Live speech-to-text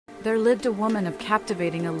There lived a woman of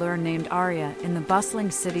captivating allure named Arya in the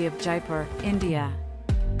bustling city of Jaipur, India.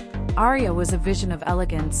 Arya was a vision of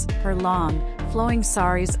elegance, her long, flowing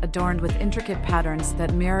saris adorned with intricate patterns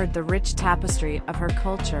that mirrored the rich tapestry of her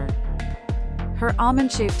culture. Her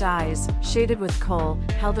almond-shaped eyes, shaded with kohl,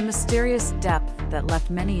 held a mysterious depth that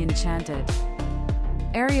left many enchanted.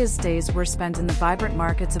 Arya's days were spent in the vibrant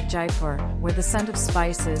markets of Jaipur, where the scent of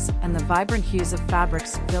spices and the vibrant hues of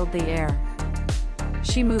fabrics filled the air.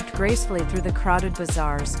 She moved gracefully through the crowded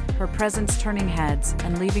bazaars, her presence turning heads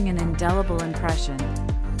and leaving an indelible impression.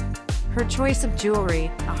 Her choice of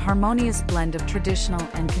jewelry, a harmonious blend of traditional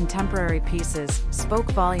and contemporary pieces,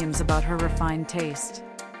 spoke volumes about her refined taste.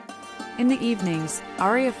 In the evenings,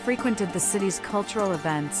 Arya frequented the city's cultural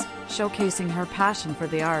events, showcasing her passion for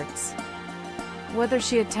the arts. Whether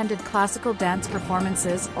she attended classical dance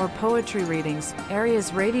performances or poetry readings,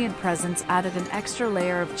 Arya's radiant presence added an extra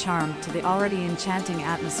layer of charm to the already enchanting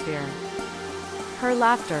atmosphere. Her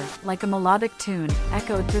laughter, like a melodic tune,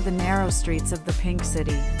 echoed through the narrow streets of the Pink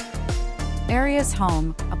City. Arya's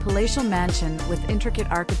home, a palatial mansion with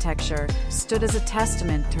intricate architecture, stood as a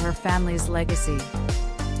testament to her family's legacy.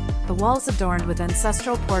 The walls adorned with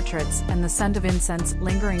ancestral portraits and the scent of incense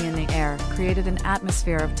lingering in the air created an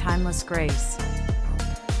atmosphere of timeless grace.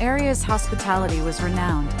 Arya's hospitality was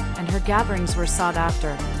renowned, and her gatherings were sought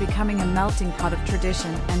after, becoming a melting pot of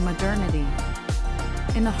tradition and modernity.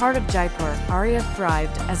 In the heart of Jaipur, Arya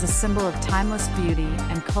thrived as a symbol of timeless beauty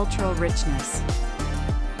and cultural richness.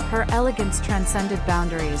 Her elegance transcended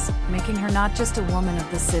boundaries, making her not just a woman of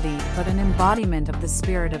the city but an embodiment of the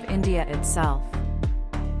spirit of India itself.